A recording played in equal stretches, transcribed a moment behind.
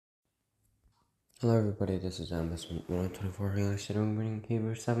Hello everybody, this is Ambus 124 English and I'm reading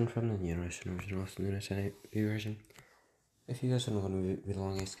Hebrews 7 from the New Generation Version, also known as NIV version. If you guys don't know what to read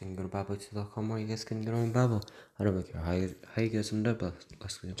along, you guys can go to Bible.com or you guys can get on Bible. I don't care how you guys end up.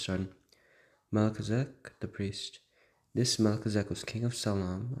 Let's get started. Melchizedek, the priest. This Melchizedek was king of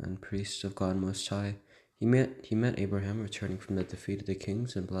Salem and priest of God Most High. He met Abraham returning from the defeat of the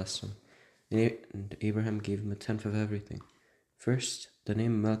kings and blessed him. And Abraham gave him a tenth of everything. First, the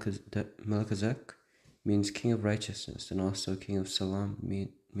name Melchizedek means king of righteousness, and also king of Salem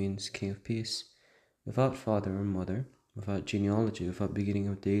means king of peace. Without father or mother, without genealogy, without beginning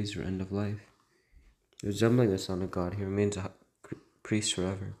of days or end of life. Resembling the Son of God, he remains a priest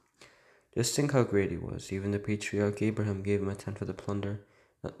forever. Just think how great he was. Even the patriarch Abraham gave him a tenth of the plunder.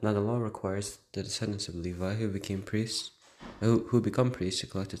 Now the law requires the descendants of Levi who become priests to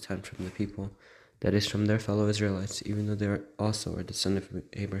collect a tenth from the people, that is, from their fellow Israelites, even though they also are descended from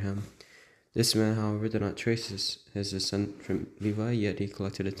Abraham. This man, however, did not trace his descent from Levi, yet he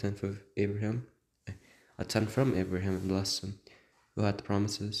collected a tenth from Abraham, and blessed him, who had the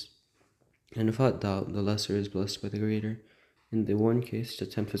promises. And without doubt, the lesser is blessed by the greater. In the one case, the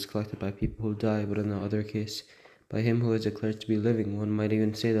tenth is collected by people who die, but in the other case, by him who is declared to be living. One might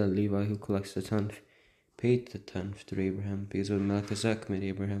even say that Levi, who collects the tenth, paid the tenth to Abraham, because when Melchizedek met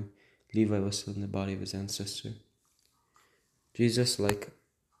Abraham, Levi was still in the body of his ancestor. Jesus, like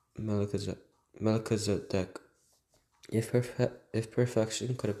Melchizedek, if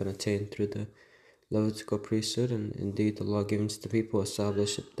perfection could have been attained through the Levitical priesthood, and indeed the law given to the people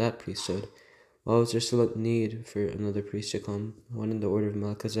established that priesthood, why was there still a need for another priest to come, one in the order of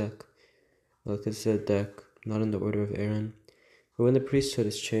Melchizedek, not in the order of Aaron? For when the priesthood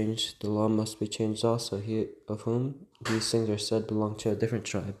is changed, the law must be changed also. He of whom these things are said belonged to a different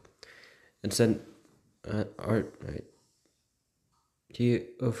tribe, and said, He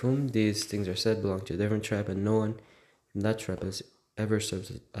of whom these things are said belonged to a different tribe, and no one from that tribe has ever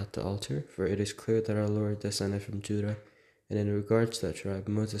served at the altar. For it is clear that our Lord descended from Judah, and in regards to that tribe,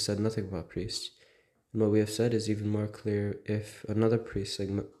 Moses said nothing about priests. And what we have said is even more clear. If another priest like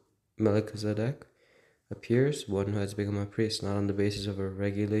Melchizedek appears, one who has become a priest, not on the basis of a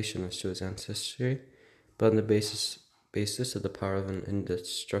regulation as to his ancestry, but on the basis of the power of an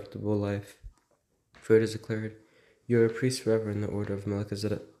indestructible life. For it is declared, "You are a priest forever in the order of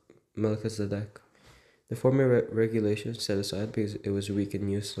Melchizedek." The former regulation set aside because it was weak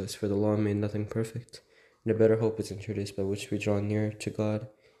and useless, for the law made nothing perfect, and a better hope is introduced by which we draw near to God.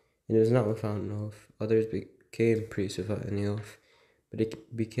 And it was not without an oath. Others became priests without any oath. But he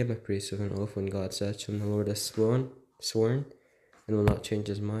became a priest with an oath when God said to him, "The Lord has sworn, and will not change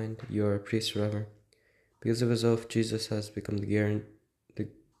his mind. You are a priest forever." Because of his oath, Jesus has become the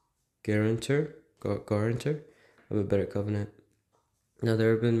guarantor of a better covenant. Now there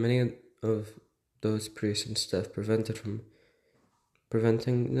have been many of those priests and staff prevented them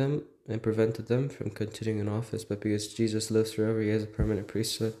from continuing in office, but because Jesus lives forever, he has a permanent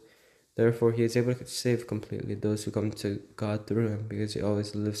priesthood. Therefore, he is able to save completely those who come to God through him, because he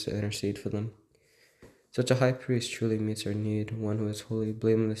always lives to intercede for them. Such a high priest truly meets our need, one who is holy,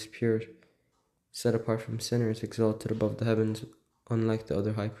 blameless, pure, set apart from sinners, exalted above the heavens. Unlike the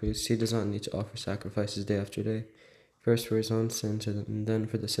other high priests, he does not need to offer sacrifices day after day, first for his own sins and then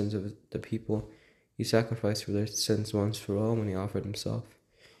for the sins of the people. He sacrificed for their sins once for all when he offered himself.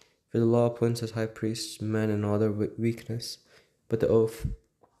 For the law appoints as high priests men in all their weakness, but the oath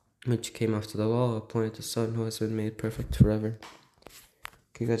which came after the law appointed the Son who has been made perfect forever.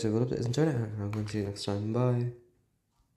 Okay guys, I hope you enjoyed it, and I'm going to see you next time. Bye.